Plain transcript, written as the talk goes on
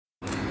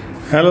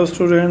Hello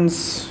students,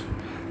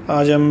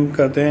 आज हम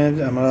करते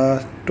हैं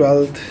हमारा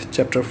 12th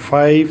chapter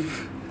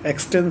 5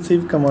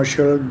 extensive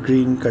commercial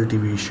green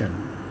cultivation.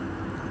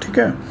 ठीक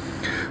है।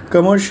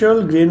 Commercial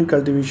grain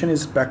cultivation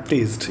is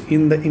practised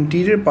in the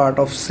interior part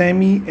of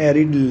semi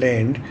arid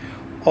land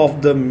of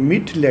the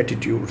mid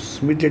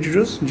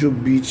latitudes जो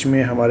बीच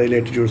में हमारे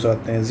लैटिट्यूड्स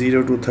आते हैं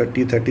 0 to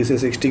 30, 30 से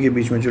 60 के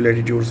बीच में जो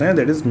लैटिट्यूड्स हैं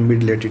दैट इज़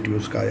मिड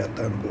लैटिट्यूड्स कहा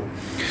जाता है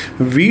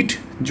उनको। वीट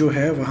जो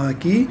है वहाँ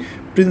की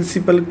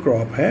प्रिंसिपल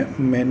क्रॉप है,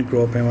 मेन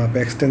क्रॉप है वहाँ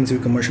पे एक्सटेंसिव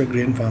कमर्शियल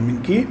ग्रेन फार्मिंग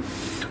की।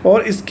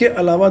 और इसके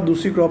अलावा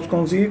दूसरी क्रॉप्स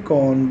कौन सी है?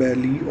 कॉर्न,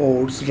 बैली,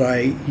 ओट्स,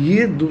 राई,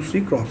 ये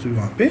दूसरी क्रॉप्स भी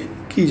वहाँ पे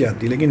की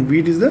जाती है, लेकिन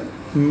wheat is the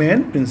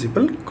main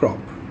principal crop.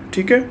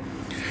 ठीक है।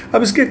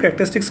 अब इसके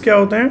कैरेक्टरिस्टिक्स क्या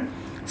होते हैं?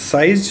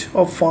 Size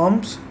of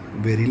farms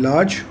very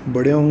large,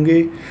 बड़े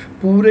होंगे।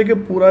 पूरे के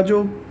पूरा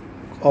जो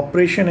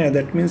ऑपरेशन है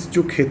दैट मीन्स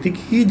जो खेती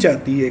की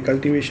जाती है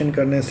कल्टीवेशन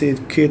करने से,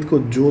 खेत को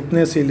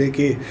जोतने से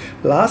लेके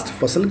लास्ट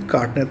फसल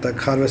काटने तक,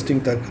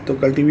 हार्वेस्टिंग तक, तो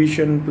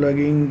कल्टीवेशन,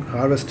 प्लगिंग,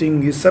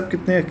 हार्वेस्टिंग ये सब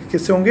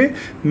किससे होंगे?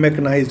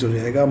 मैकेनाइज्ड हो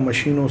जाएगा,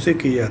 मशीनों से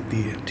की जाती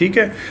है। ठीक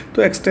है।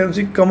 तो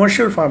एक्सटेंसिव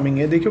कमर्शियल फार्मिंग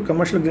है, देखियो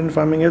कमर्शियल ग्रेन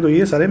फार्मिंग है तो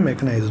ये सारे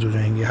मैकेनाइज्ड हो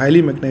जाएंगे,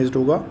 हाईली मैकेनाइज्ड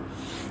होगा।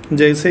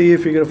 जैसे ये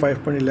फिगर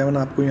 5.11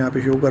 आपको यहाँ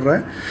पे शो कर रहा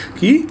है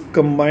कि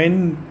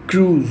कंबाइन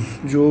क्रूज,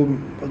 जो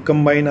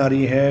कंबाइन आ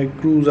रही है,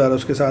 क्रूज आ रहा है,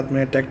 उसके साथ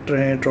में ट्रैक्टर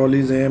हैं,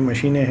 ट्रॉलीज हैं,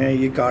 मशीनें हैं,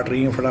 ये काट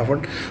रही हैं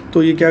फटाफट।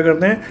 तो ये क्या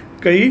करते हैं,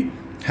 कई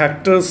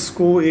हेक्टर्स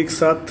को एक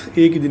साथ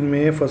एक ही दिन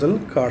में फसल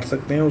काट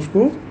सकते हैं,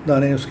 उसको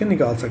दाने उसके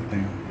निकाल सकते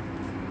हैं।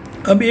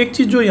 अब एक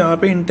चीज़ जो यहाँ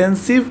पे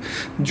इंटेंसिव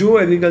जो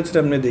एग्रीकल्चर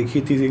हमने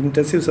देखी थी,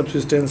 इंटेंसिव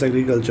सब्सिस्टेंस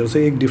एग्रीकल्चर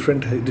से एक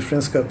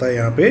डिफरेंस करता है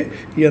यहाँ पे,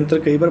 ये अंतर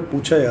कई बार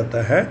पूछा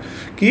जाता है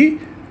कि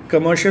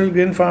कमर्शियल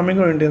ग्रेन फार्मिंग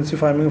और इंटेंसिव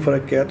फार्मिंग में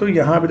फ़र्क क्या है। तो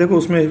यहाँ पे देखो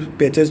उसमें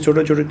पैचेस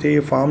छोटे छोटे थे,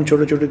 फार्म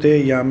छोटे छोटे थे,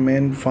 या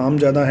मेन फार्म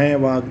ज़्यादा हैं,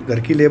 वहाँ घर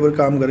की लेबर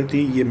काम कर रही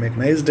थी, ये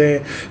मैकेनाइज्ड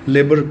है,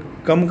 लेबर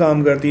कम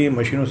काम करती है,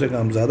 मशीनों से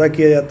काम ज़्यादा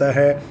किया जाता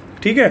है।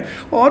 ठीक है।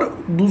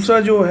 और दूसरा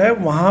जो है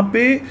वहाँ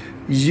पे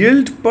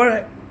यील्ड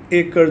पर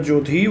एकड़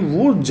जो थी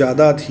वो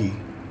ज़्यादा थी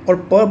और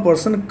पर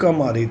पर्सन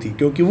कम आ रही थी,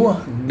 क्योंकि वो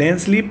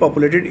डेंसली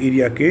पॉपुलेटेड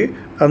एरिया के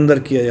अंदर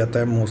किया जाता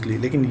है मोस्टली।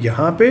 लेकिन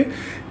यहाँ पे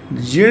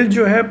यील्ड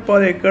जो है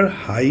पर एकड़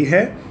हाई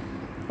है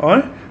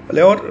और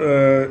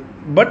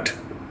बट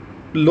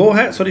लो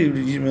है, सॉरी,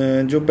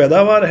 जो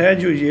पैदावार है,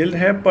 जो यील्ड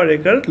है पर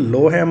एकड़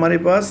लो है हमारे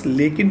पास,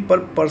 लेकिन पर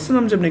पर्सन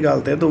हम जब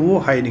निकालते हैं तो वो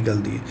हाई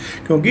निकलती है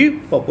क्योंकि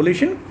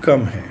पॉपुलेशन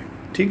कम है।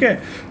 ठीक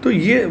है। तो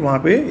ये वहाँ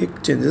पे एक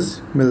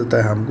चेंजेस मिलता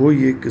है हमको,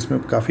 ये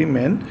इसमें काफ़ी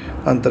मेन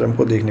अंतर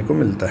हमको देखने को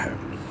मिलता है।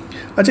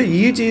 अच्छा,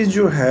 ये चीज़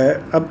जो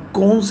है अब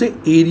कौन से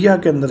एरिया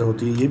के अंदर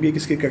होती है, ये भी एक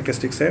इसकी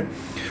कैरेक्टरिस्टिक्स है।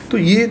 तो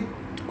ये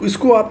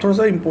इसको आप थोड़ा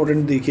सा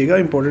इंपॉर्टेंट देखिएगा,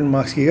 इंपॉर्टेंट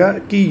मार्क्स कीजिएगा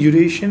कि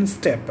यूरेशियन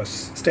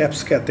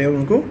स्टेप्स कहते हैं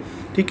उनको।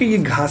 ठीक है। ये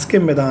घास के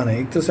मैदान है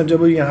एक तरह से,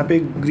 जब यहाँ पे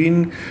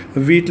ग्रीन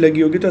वीट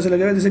लगी होगी तो ऐसा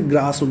लगेगा जैसे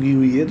ग्रास उगी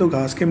हुई है, तो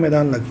घास के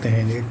मैदान लगते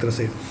हैं एक तरह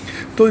से।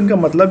 तो इनका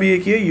मतलब ये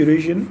कि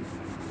Eurasian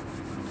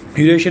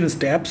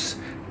steps,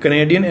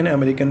 Canadian and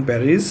American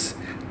Paris,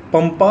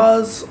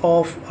 pampas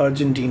of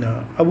Argentina.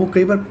 अब वो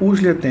कई बार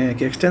पूछ लेते हैं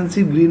कि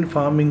एक्सटेंसिव ग्रीन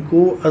फार्मिंग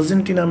को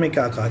अर्जेंटीना में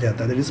क्या कहा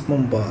जाता है, दैट इज़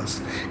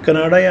पंपास।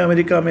 कनाडा या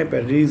अमेरिका में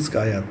पेरिस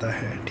कहा जाता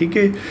है। ठीक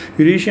है।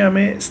 यूरेशिया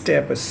में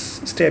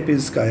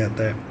स्टेपिस कहा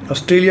जाता है।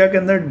 ऑस्ट्रेलिया के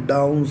अंदर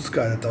डाउन्स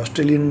कहा जाता है,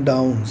 Australian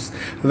downs.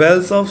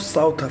 Wales of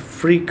south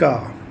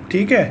Africa.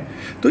 ठीक है।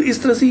 तो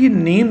इस तरह से ये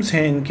नेम्स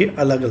हैं इनके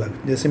अलग अलग,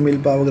 जैसे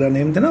मिल्पा वगैरह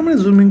नेम थे ना हमने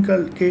जूमिंग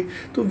के,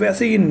 तो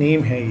वैसे ये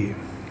नेम है ये।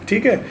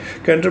 ठीक है।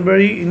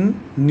 कैंटरबरी इन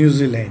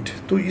न्यूजीलैंड,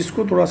 तो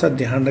इसको थोड़ा सा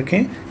ध्यान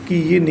रखें कि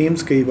ये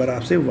नेम्स कई बार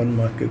आपसे 1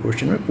 मार्क के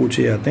क्वेश्चन में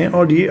पूछे जाते हैं,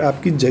 और ये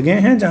आपकी जगह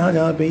हैं जहाँ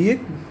जहाँ पे ये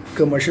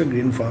कमर्शियल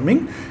ग्रीन फार्मिंग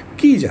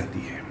की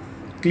जाती है।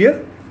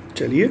 क्लियर।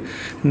 चलिए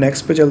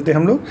नेक्स्ट पे चलते हैं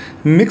हम लोग।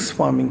 मिक्स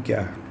फार्मिंग क्या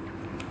है?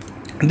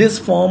 This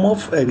form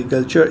of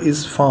agriculture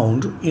is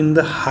found in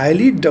the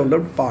highly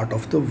developed part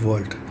of the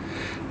world.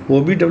 वो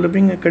भी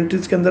डेवलपिंग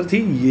कंट्रीज़ के अंदर थी,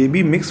 ये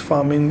भी मिक्स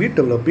फार्मिंग भी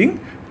डेवलपिंग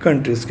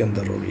कंट्रीज़ के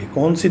अंदर हो रही है।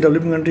 कौन सी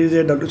डेवलपिंग कंट्रीज़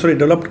है?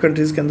 डेवलप्ड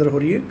कंट्रीज़ के अंदर हो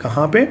रही है।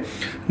 कहाँ पे?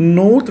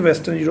 North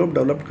western Europe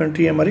developed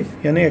country है हमारी,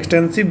 यानी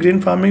एक्सटेंसिव ग्रीन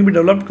फार्मिंग भी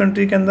डेवलप्ड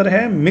कंट्री के अंदर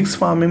है, मिक्स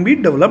फार्मिंग भी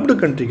डेवलप्ड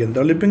कंट्री के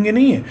अंदर, डेवलपिंग ये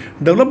नहीं है,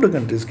 डेवलप्ड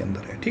कंट्रीज़ के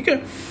अंदर है। ठीक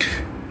है।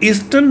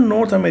 ईस्टर्न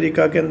नॉर्थ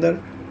अमेरिका के अंदर,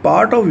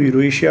 पार्ट ऑफ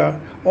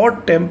यूरेशिया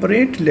और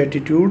temperate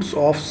latitudes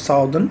of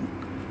southern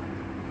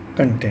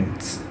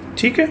continents.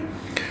 ठीक है।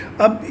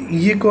 अब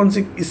ये कौन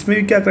सी, इसमें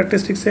भी क्या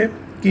कैरेक्टरिस्टिक्स है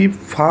कि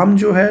फार्म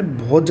जो है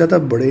बहुत ज़्यादा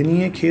बड़े नहीं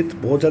है, खेत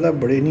बहुत ज़्यादा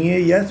बड़े नहीं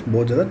है या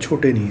बहुत ज़्यादा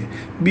छोटे नहीं है,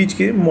 बीच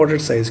के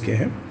मॉडरेट साइज़ के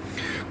हैं।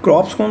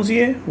 क्रॉप्स कौन सी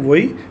है?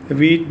 वही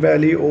वीट,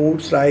 बैली,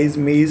 ओट्स, राइस,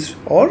 मेज,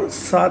 और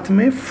साथ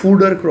में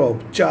फूडर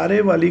क्रॉप,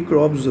 चारे वाली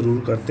क्रॉप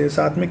ज़रूर करते हैं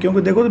साथ में,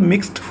 क्योंकि देखो तो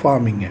मिक्स्ड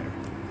फार्मिंग है।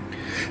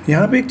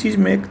 यहाँ पे एक चीज़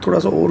मैं एक थोड़ा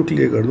सा और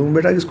क्लियर कर दूँ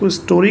बेटा, इसको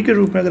स्टोरी के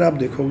रूप में अगर आप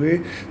देखोगे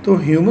तो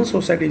ह्यूमन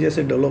सोसाइटी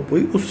जैसे डेवलप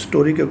हुई उस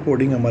स्टोरी के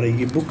अकॉर्डिंग हमारी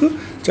ये बुक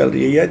चल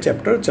रही है या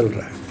चैप्टर चल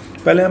रहा है।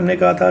 पहले हमने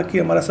कहा था कि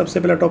हमारा सबसे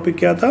पहला टॉपिक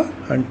क्या था,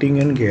 hunting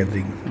and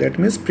gathering, that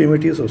means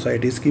primitive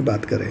societies की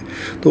बात करें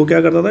तो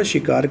क्या करता था,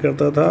 शिकार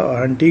करता था,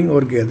 हंटिंग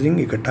और गैदरिंग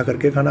इकट्ठा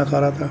करके खाना खा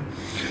रहा था।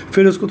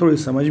 फिर उसको थोड़ी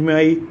समझ में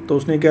आई तो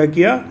उसने क्या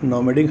किया,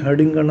 नॉमेडिक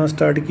हर्डिंग करना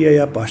स्टार्ट किया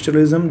या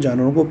पास्चुरलिज्म,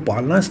 जानवरों को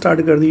पालना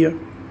स्टार्ट कर दिया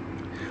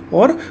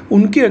और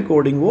उनके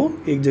अकॉर्डिंग वो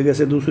एक जगह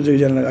से दूसरी जगह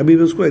जाने लगा। अभी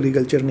भी उसको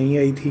एग्रीकल्चर नहीं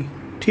आई थी,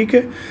 ठीक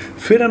है।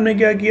 फिर हमने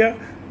क्या किया,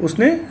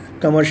 उसने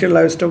कमर्शियल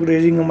लाइफ स्टॉक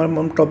रेजिंग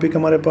हमारा टॉपिक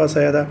हमारे पास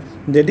आया था,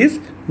 दैट इज़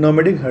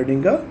नॉमेडिक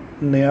हर्डिंग का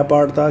नया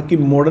पार्ट था कि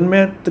मॉडर्न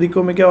में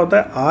तरीक़ों में क्या होता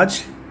है, आज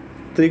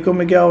तरीक़ों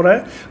में क्या हो रहा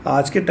है,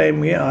 आज के टाइम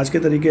में आज के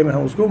तरीके में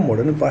हम उसको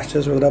मॉडर्न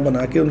पास्चर्स वगैरह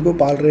बना के उनको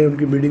पाल रहे हैं,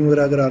 उनकी ब्रीडिंग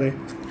वगैरह करा रहे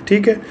हैं,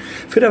 ठीक है।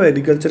 फिर अब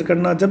एग्रीकल्चर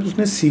करना जब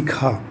उसने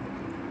सीखा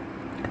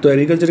तो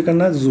एग्रीकल्चर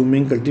करना,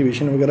 जूमिंग,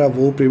 कल्टीवेशन वगैरह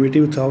वो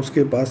प्रिमिटिव था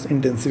उसके पास,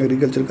 इंटेंसिव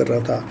एग्रीकल्चर कर रहा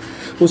था।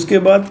 उसके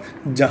बाद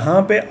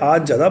जहाँ पे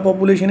आज ज़्यादा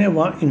पॉपुलेशन है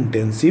वहाँ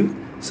इंटेंसिव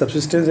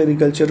सब्सिस्टेंस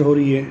एग्रीकल्चर हो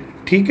रही है,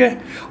 ठीक है।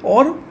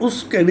 और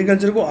उस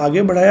एग्रीकल्चर को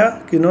आगे बढ़ाया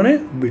किन्होंने,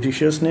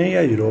 ब्रिटिशर्स ने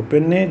या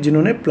यूरोपियन ने,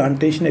 जिन्होंने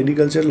प्लांटेशन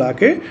एग्रीकल्चर ला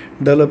के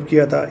डेवलप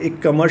किया था, एक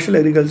कमर्शियल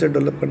एग्रीकल्चर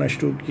डेवलप करना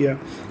शुरू किया।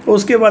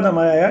 उसके बाद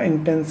हमारा आया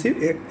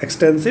intensive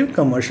extensive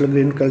commercial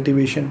grain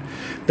cultivation,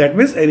 that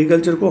means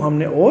agriculture को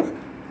हमने और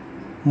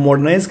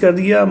मॉडर्नाइज कर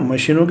दिया,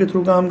 मशीनों के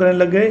थ्रू काम करने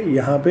लग गए,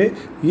 यहाँ पे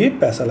ये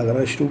पैसा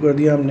लगाना शुरू कर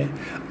दिया हमने।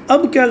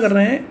 अब क्या कर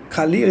रहे हैं,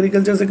 खाली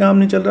एग्रीकल्चर से काम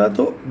नहीं चल रहा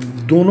तो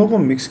दोनों को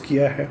मिक्स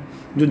किया है,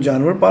 जो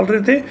जानवर पाल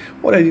रहे थे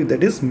और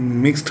दैट इज़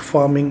मिक्स्ड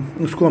फार्मिंग,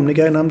 उसको हमने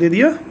क्या नाम दे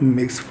दिया,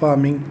 मिक्स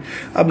फार्मिंग।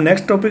 अब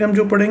नेक्स्ट टॉपिक हम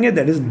जो पढ़ेंगे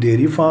दैट इज़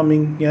डेयरी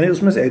फार्मिंग, यानी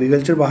उसमें से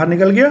एग्रीकल्चर बाहर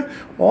निकल गया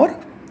और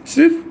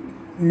सिर्फ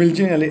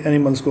मिल्किंग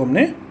एनिमल्स को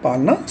हमने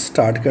पालना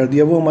स्टार्ट कर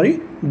दिया, वो हमारी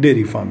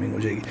डेयरी फार्मिंग हो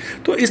जाएगी।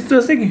 तो इस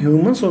तरह से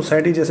ह्यूमन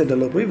सोसाइटी जैसे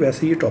डेवलप हुई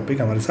वैसे ये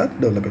टॉपिक हमारे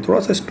साथ डेवलप है। थोड़ा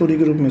सा स्टोरी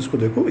के रूप में इसको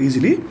देखो,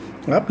 इजीली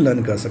आप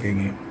लर्न कर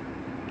सकेंगे।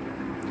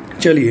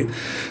 चलिए,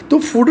 तो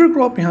फूडर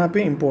क्रॉप यहाँ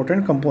पे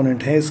इंपॉर्टेंट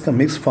कंपोनेंट है इसका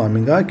मिक्स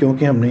फार्मिंग का,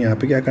 क्योंकि हमने यहाँ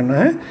पे क्या करना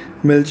है,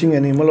 मिल्चिंग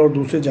एनिमल और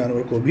दूसरे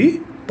जानवर को भी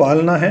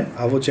पालना है,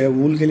 अब वो चाहे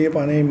वूल के लिए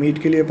पालें, मीट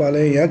के लिए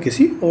पालें या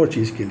किसी और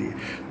चीज़ के लिए,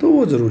 तो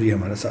वो ज़रूरी है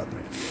हमारे साथ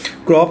में।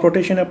 क्रॉप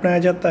रोटेशन अपनाया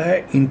जाता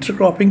है,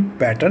 इंटरक्रॉपिंग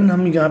पैटर्न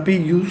हम यहाँ पे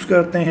यूज़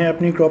करते हैं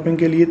अपनी क्रॉपिंग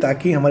के लिए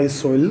ताकि हमारी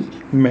सॉइल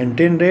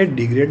मेंटेन रहे,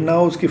 डिग्रेड ना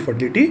हो, उसकी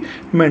फर्टिलिटी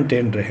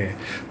मेंटेन रहे।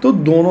 तो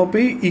दोनों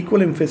पे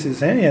इक्वल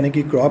एम्फेसिस हैं, यानी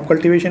कि क्रॉप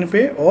कल्टीवेशन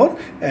पे और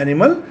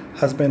एनिमल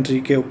हस्बेंड्री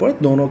के ऊपर,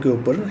 दोनों के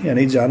ऊपर,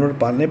 यानी जानवर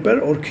पालने पर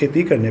और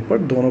खेती करने पर,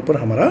 दोनों पर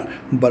हमारा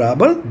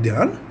बराबर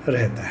ध्यान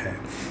रहता है।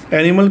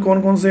 एनिमल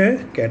कौन कौन से हैं,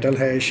 कैटल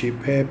है,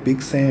 शिप है,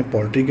 पिग्स हैं,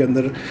 पोल्ट्री के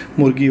अंदर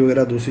मुर्गी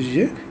वगैरह दूसरी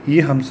चीज़ें, ये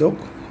हम सब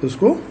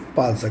उसको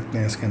पाल सकते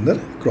हैं इसके अंदर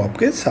क्रॉप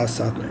के साथ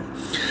साथ में।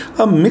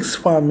 अब mix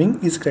farming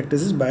is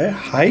characterised by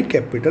high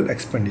capital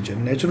expenditure,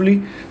 naturally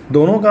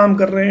दोनों काम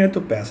कर रहे हैं तो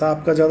पैसा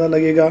आपका ज़्यादा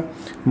लगेगा,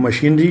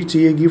 मशीनरी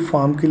चाहिएगी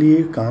फार्म के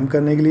लिए, काम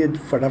करने के लिए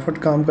फटाफट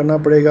काम करना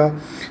पड़ेगा,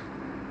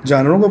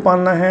 जानवरों को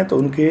पालना है तो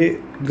उनके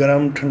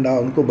गर्म ठंडा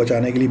उनको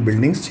बचाने के लिए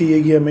बिल्डिंग्स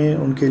चाहिएगी हमें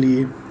उनके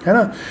लिए, है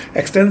ना।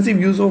 Extensive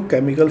use of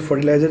chemical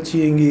fertiliser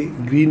चाहिएगी,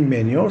 green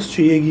manures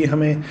चाहिएगी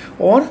हमें,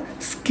 और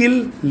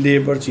स्किल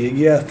लेबर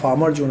चाहिएगी, या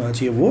फार्मर जो होना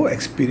चाहिए वो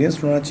एक्सपीरियंस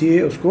होना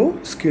चाहिए, उसको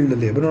स्किल्ड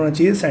लेबर होना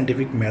चाहिए,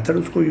 साइंटिफिक मेथड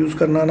उसको यूज़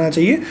करना आना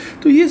चाहिए।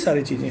 तो ये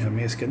सारी चीज़ें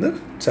हमें इसके अंदर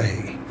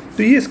चाहिएगी।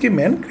 तो ये इसके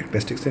मेन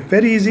कैरेक्टरिस्टिक्स है,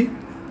 वेरी ईजी।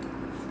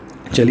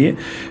 चलिए,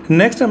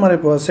 नेक्स्ट हमारे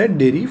पास है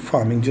डेयरी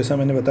फार्मिंग। जैसा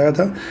मैंने बताया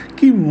था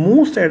कि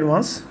मोस्ट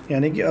एडवांस,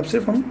 यानी कि अब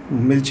सिर्फ हम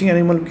मिल्चिंग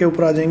एनिमल के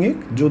ऊपर आ जाएंगे,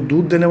 जो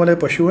दूध देने वाले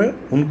पशु हैं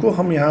उनको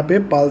हम यहाँ पे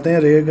पालते हैं,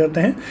 रेयर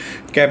करते हैं।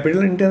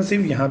 कैपिटल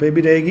इंटेंसिव यहाँ पे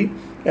भी रहेगी,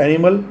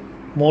 एनिमल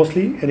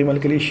मोस्टली एनिमल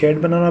के लिए शेड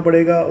बनाना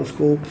पड़ेगा,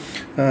 उसको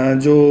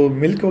जो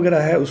मिल्क वगैरह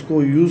है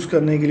उसको यूज़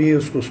करने के लिए,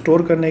 उसको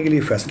स्टोर करने के लिए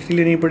फैसिलिटी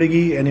लेनी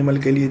पड़ेगी, एनिमल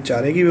के लिए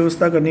चारे की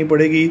व्यवस्था करनी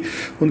पड़ेगी,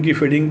 उनकी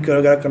फीडिंग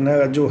वगैरह करना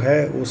जो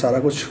है वो सारा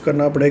कुछ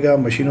करना पड़ेगा।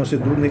 मशीनों से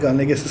दूध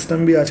निकालने के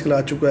सिस्टम भी आजकल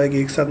आ चुका है कि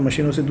एक साथ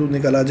मशीनों से दूध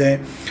निकाला जाए,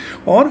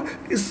 और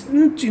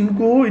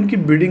इनको इनकी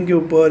ब्रीडिंग के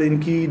ऊपर,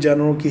 इनकी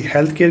जानवरों की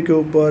हेल्थ केयर के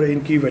ऊपर,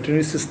 इनकी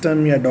वेटरनरी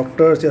सिस्टम या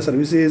डॉक्टर्स या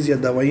सर्विसेज या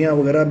दवाइयाँ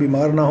वगैरह,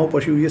 बीमार ना हो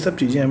पशु, ये सब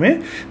चीज़ें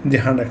हमें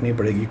ध्यान रखनी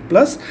पड़ेगी। प्लस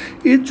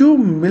ये जो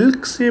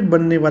मिल्क से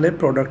बनने वाले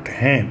प्रोडक्ट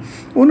हैं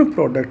उन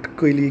प्रोडक्ट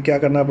के लिए क्या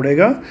करना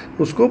पड़ेगा,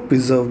 उसको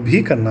प्रिजर्व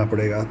भी करना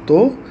पड़ेगा,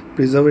 तो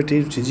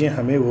प्रिजर्वेटिव चीज़ें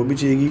हमें वो भी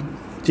चाहिएगी,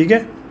 ठीक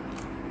है।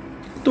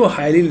 तो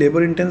हाईली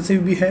लेबर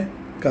इंटेंसिव भी है,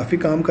 काफ़ी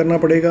काम करना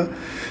पड़ेगा।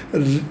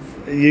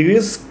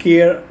 Rigorous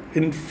care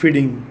in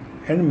feeding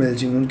and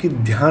milching, उनकी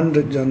ध्यान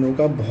जानवरों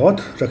का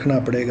बहुत रखना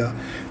पड़ेगा।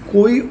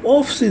 कोई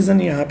ऑफ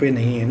सीज़न यहाँ पे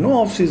नहीं है, no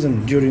of season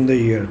during the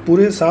year,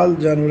 पूरे साल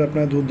जानवर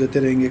अपना दूध देते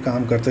रहेंगे,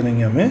 काम करते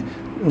रहेंगे, हमें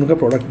उनका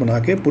प्रोडक्ट बना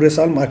के पूरे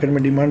साल मार्केट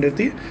में डिमांड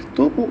रहती है,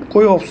 तो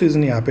कोई ऑफ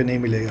सीज़न यहाँ पे नहीं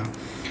मिलेगा।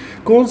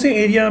 कौन से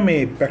एरिया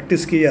में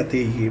प्रैक्टिस की जाती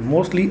है ये,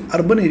 मोस्टली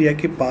अर्बन एरिया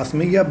के पास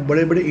में या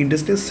बड़े बड़े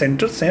इंडस्ट्रियल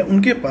सेंटर्स हैं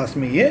उनके पास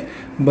में ये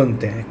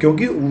बनते हैं,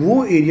 क्योंकि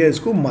वो एरिया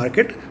इसको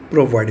मार्केट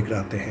प्रोवाइड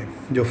कराते हैं।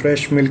 जो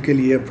फ्रेश मिल्क के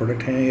लिए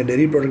प्रोडक्ट हैं या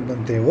डेयरी प्रोडक्ट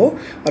बनते हैं वो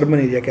अर्बन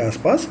एरिया के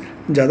आसपास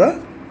ज़्यादा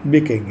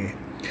बिकेंगे।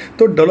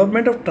 तो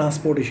डेवलपमेंट ऑफ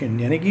ट्रांसपोर्टेशन,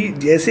 यानी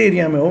कि ऐसे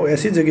एरिया में हो,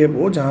 ऐसी जगह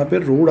हो जहाँ पे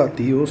रोड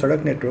आती हो,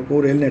 सड़क नेटवर्क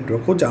हो, रेल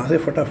नेटवर्क हो, जहाँ से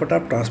फटाफट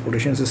आप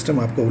ट्रांसपोर्टेशन सिस्टम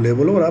आपको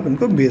अवेलेबल हो और आप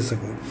इनको भेज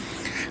सको।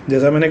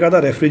 जैसा मैंने कहा था,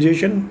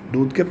 रेफ्रिजरेशन,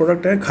 दूध के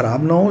प्रोडक्ट हैं,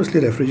 ख़राब ना हो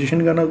इसलिए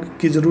रेफ्रिजरेशन करना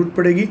की ज़रूरत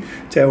पड़ेगी,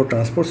 चाहे वो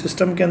ट्रांसपोर्ट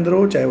सिस्टम के अंदर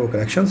हो, चाहे वो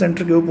कलेक्शन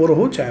सेंटर के ऊपर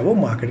हो, चाहे वो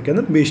मार्केट के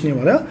अंदर बेचने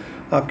वाला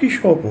आपकी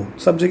शॉप हो,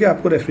 सब जगह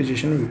आपको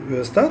रेफ्रिजरेशन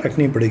व्यवस्था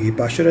रखनी पड़ेगी,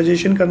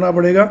 पाश्चराइजेशन करना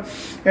पड़ेगा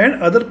एंड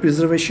अदर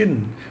प्रिजर्वेशन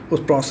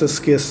उस प्रोसेस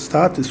के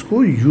साथ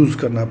इसको यूज़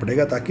करना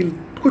पड़ेगा ताकि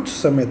कुछ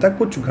समय तक,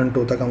 कुछ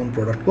घंटों तक हम उन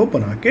प्रोडक्ट को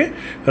बना के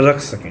रख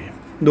सकें।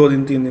 2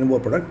 दिन 3 दिन वो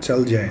प्रोडक्ट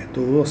चल जाए,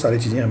 तो वो सारी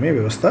चीज़ें हमें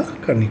व्यवस्था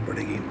करनी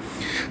पड़ेगी।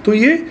 तो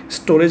ये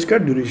स्टोरेज का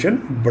ड्यूरेशन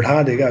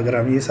बढ़ा देगा अगर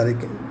हम ये सारी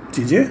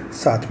चीज़ें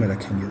साथ में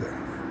रखेंगे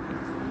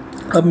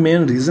तो। अब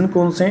मेन रीज़न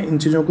कौन से हैं इन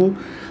चीज़ों को,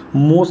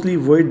 मोस्टली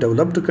वही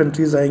डेवलप्ड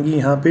कंट्रीज़ आएंगी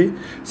यहाँ पे।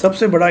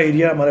 सबसे बड़ा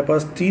एरिया हमारे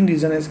पास 3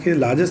 रीज़न है इसके।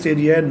 लार्जेस्ट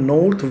एरिया है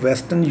नॉर्थ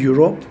वेस्टर्न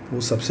यूरोप,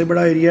 वो सबसे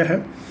बड़ा एरिया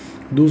है।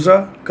 दूसरा,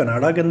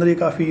 कनाडा के अंदर ये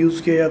काफ़ी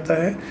यूज़ किया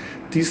जाता है।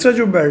 तीसरा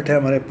जो बेल्ट है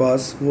हमारे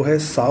पास वो है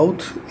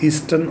साउथ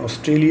ईस्टर्न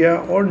ऑस्ट्रेलिया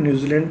और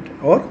न्यूजीलैंड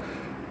और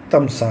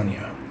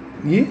तंजानिया।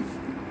 ये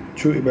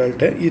जो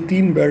बेल्ट है, ये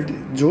 3 बेल्ट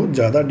जो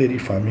ज़्यादा डेयरी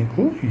फार्मिंग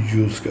को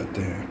यूज़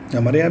करते हैं।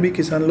 हमारे यहाँ भी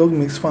किसान लोग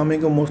मिक्स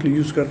फार्मिंग को मोस्टली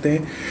यूज़ करते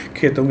हैं,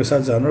 खेतों के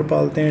साथ जानवर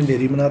पालते हैं,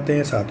 डेयरी बनाते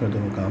हैं, साथ में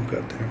दोनों काम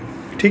करते हैं।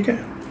 ठीक है,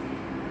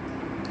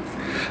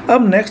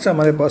 अब नेक्स्ट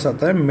हमारे पास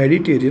आता है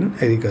मेडिटेरियन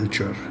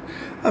एग्रीकल्चर।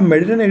 अब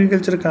मेडिटेरियन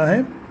एग्रीकल्चर कहाँ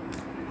है,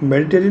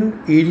 मेडिटेरियन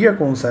एरिया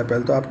कौन सा है,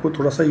 पहले तो आपको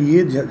थोड़ा सा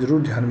ये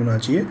ज़रूर ध्यान में होना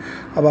चाहिए।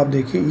 अब आप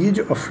देखिए, ये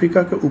जो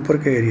अफ्रीका के ऊपर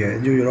का एरिया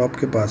है, जो यूरोप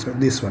के पास में,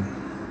 दिस वन,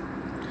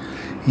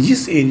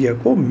 इस एरिया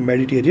को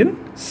मेडिटेरियन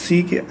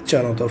सी के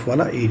चारों तरफ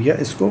वाला एरिया,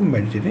 इसको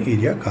मेडिटेरियन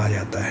एरिया कहा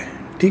जाता है।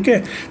 ठीक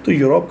है, तो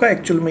यूरोप का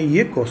एक्चुअल में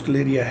ये कोस्टल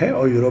एरिया है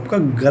और यूरोप का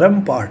गर्म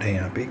पार्ट है।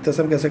 यहाँ पे एक तरह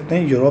से हम कह सकते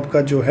हैं यूरोप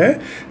का जो है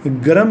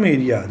गर्म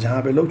एरिया,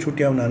 जहाँ पे लोग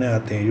छुट्टियाँ मनाने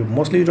आते हैं।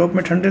 मोस्टली यूरोप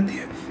में ठंड रहती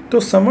है, तो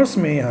समर्स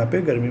में यहाँ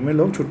पे गर्मी में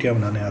लोग छुट्टियाँ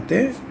मनाने आते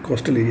हैं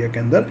कोस्टल एरिया के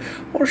अंदर,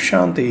 और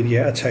शांत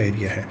एरिया है, अच्छा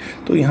एरिया है,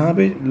 तो यहाँ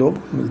पे लोग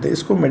मिलते हैं,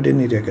 इसको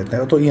मेडिटेरियन एरिया कहते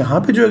हैं। तो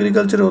यहाँ पे जो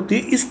एग्रीकल्चर होती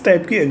है, इस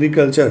टाइप की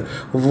एग्रीकल्चर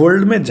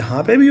वर्ल्ड में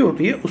जहाँ पे भी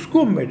होती है,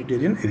 उसको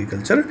मेडिटेरियन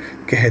एग्रीकल्चर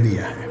कह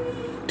दिया है।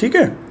 ठीक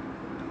है,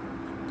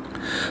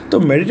 तो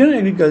Mediterranean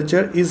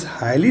agriculture is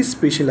highly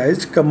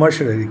specialised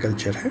commercial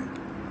agriculture है।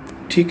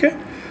 ठीक है,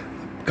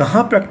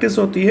 कहाँ प्रैक्टिस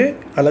होती है,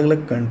 अलग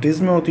अलग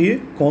कंट्रीज़ में होती है।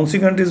 कौन सी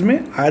कंट्रीज़ में,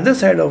 either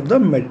side of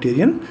the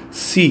Mediterranean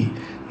सी,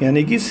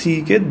 यानी कि सी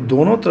के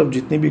दोनों तरफ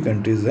जितनी भी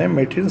कंट्रीज़ हैं,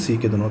 मेडिटेरियन सी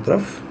के दोनों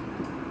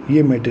तरफ,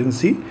 ये मेडिटेरियन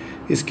सी,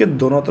 इसके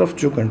दोनों तरफ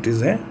जो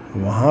कंट्रीज़ हैं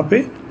वहाँ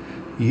पे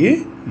ये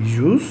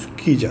यूज़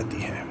की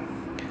जाती है।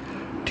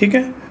 ठीक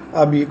है,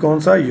 अब ये कौन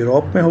सा,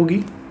 यूरोप में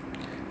होगी।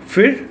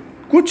 फिर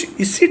कुछ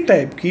इसी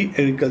टाइप की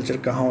एग्रीकल्चर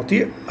कहाँ होती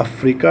है,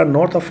 अफ्रीका,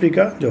 नॉर्थ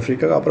अफ्रीका, जो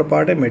अफ्रीका का अपर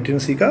पार्ट है, मेडिटेरियन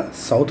सी का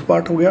साउथ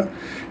पार्ट हो गया,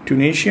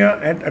 ट्यूनीशिया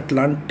एंड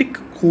अटलांटिक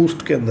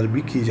कोस्ट के अंदर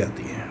भी की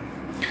जाती है।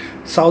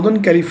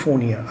 साउदर्न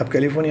कैलिफोर्निया, अब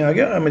कैलिफोर्निया आ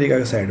गया अमेरिका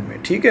के साइड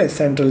में। ठीक है,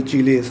 सेंट्रल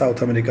चिली,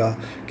 साउथ अमेरिका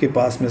के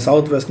पास में,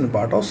 south western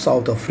part of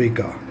south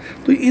Africa,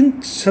 तो इन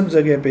सब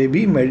जगह पे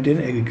भी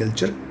मेडिटेरियन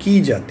एग्रीकल्चर की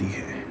जाती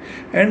है।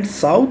 And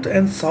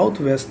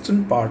south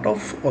western part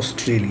of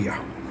Australia,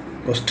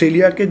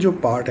 Australia के जो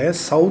पार्ट है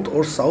साउथ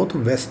और साउथ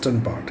वेस्टर्न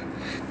पार्ट,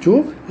 जो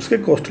उसके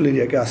कोस्टल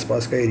एरिया के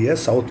आसपास का एरिया है,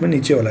 साउथ में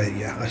नीचे वाला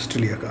एरिया है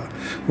ऑस्ट्रेलिया का,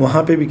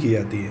 वहाँ पे भी की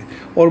जाती है।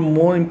 और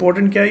मोर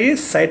इम्पोर्टेंट क्या है, ये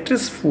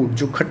साइट्रस फूड,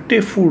 जो खट्टे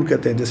फूड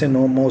कहते हैं, जैसे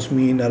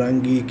मौसमी,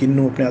 नारंगी,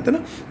 किन्नू अपने आते हैं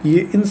ना,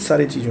 ये इन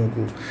सारी चीज़ों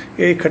को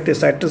ये खट्टे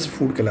साइट्रस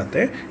फूड कहलाते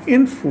हैं।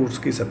 इन फूड्स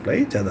की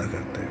सप्लाई ज़्यादा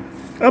करते हैं।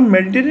 अब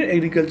मेडिटेरियन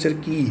एग्रीकल्चर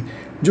की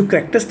जो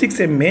कैरेक्टरिस्टिक्स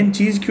है, मेन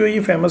चीज़ क्यों है, ये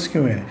फेमस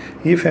क्यों है,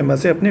 ये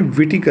फेमस है अपने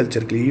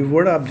विटीकल्चर के लिए। ये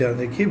वर्ड आप ध्यान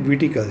रखिए,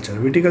 विटीकल्चर।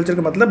 विटीकल्चर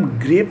का मतलब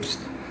ग्रेप्स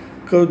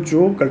का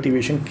जो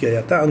कल्टीवेशन किया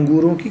जाता है,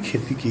 अंगूरों की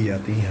खेती की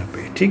जाती है यहाँ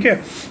पे। ठीक है,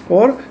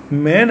 और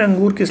मेन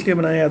अंगूर किस लिए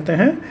बनाए जाते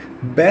हैं,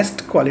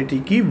 बेस्ट क्वालिटी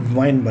की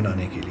वाइन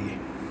बनाने के लिए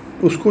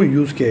उसको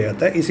यूज़ किया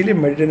जाता है। इसीलिए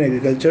मेडिटेरियन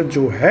एग्रीकल्चर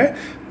जो है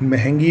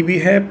महंगी भी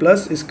है,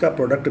 प्लस इसका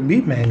प्रोडक्ट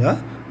भी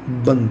महंगा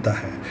बनता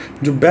है।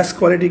 जो बेस्ट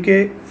क्वालिटी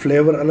के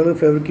फ्लेवर, अलग अलग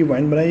फ्लेवर की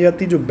वाइन बनाई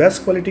जाती है। जो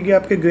बेस्ट क्वालिटी के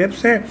आपके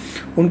ग्रेप्स हैं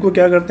उनको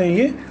क्या करते हैं,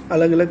 ये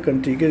अलग अलग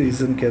कंट्री के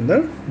रीजन के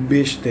अंदर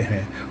बेचते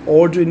हैं।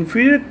 और जो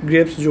इन्फीरियर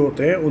ग्रेप्स जो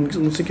होते हैं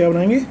उनसे क्या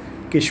बनाएंगे,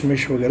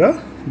 किशमिश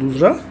वगैरह,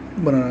 दूसरा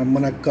बनाना,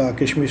 मनक्का,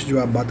 किशमिश जो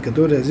आप बात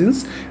करते हो,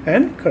 रेजिन्स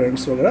एंड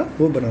करंट्स वगैरह,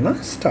 वो बनाना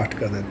स्टार्ट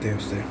कर देते हैं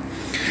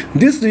उससे।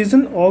 This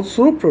reason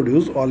also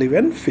produce olive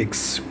and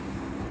figs.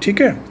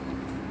 ठीक है,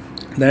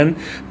 then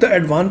the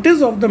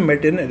advantage of the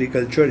median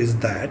agriculture is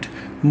that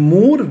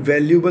more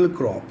valuable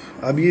crop।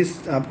 अब ये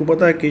आपको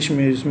पता है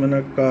किशमिश,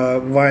 मनक्का,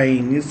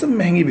 वाइन, ये सब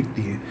महंगी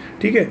बिकती है।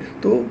 ठीक है,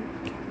 तो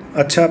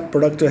अच्छा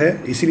प्रोडक्ट है,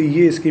 इसीलिए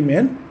ये इसकी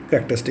मेन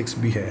कैरेक्टरिस्टिक्स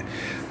भी है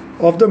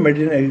of the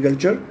median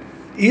agriculture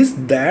is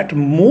that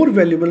more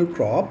valuable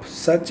crop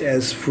such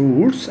as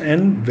fruits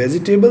and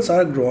vegetables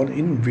are grown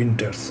in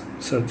winters।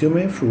 सर्दियों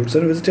में फ्रूट्स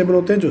एंड वेजिटेबल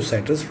होते हैं जो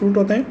साइट्रस फ्रूट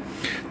होते हैं,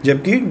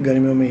 जबकि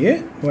गर्मियों में ये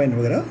वाइन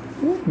वगैरह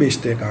वो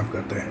बेचते हैं, काम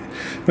करते हैं।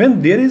 When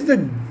there is the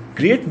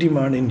great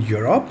demand in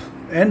Europe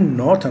and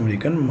north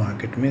American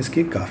market में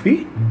इसकी काफ़ी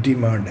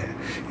डिमांड है।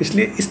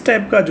 इसलिए इस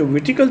टाइप का जो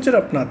विटिकल्चर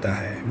अपनाता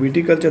है,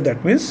 विटिकल्चर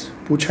दैट मीन्स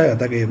पूछा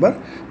जाता है कई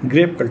बार,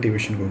 ग्रेप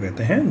कल्टीवेशन को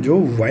कहते हैं, जो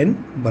वाइन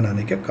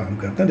बनाने का काम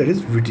करते हैं, दैट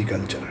इज़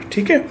विटिकल्चर।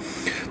 ठीक है,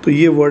 तो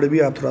ये वर्ड भी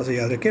आप थोड़ा सा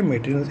याद रखें,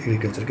 मेटीरियल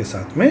एग्रीकल्चर के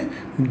साथ में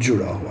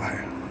जुड़ा हुआ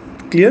है।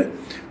 क्लियर?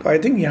 तो आई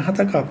थिंक यहाँ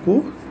तक आपको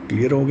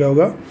क्लियर हो गया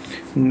होगा।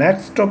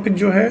 नेक्स्ट टॉपिक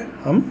जो है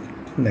हम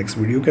नेक्स्ट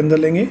वीडियो के अंदर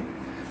लेंगे।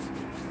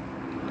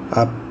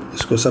 आप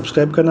इसको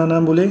सब्सक्राइब करना ना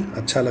भूलें,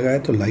 अच्छा लगा है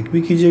तो लाइक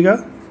भी कीजिएगा।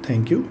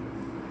 Thank you.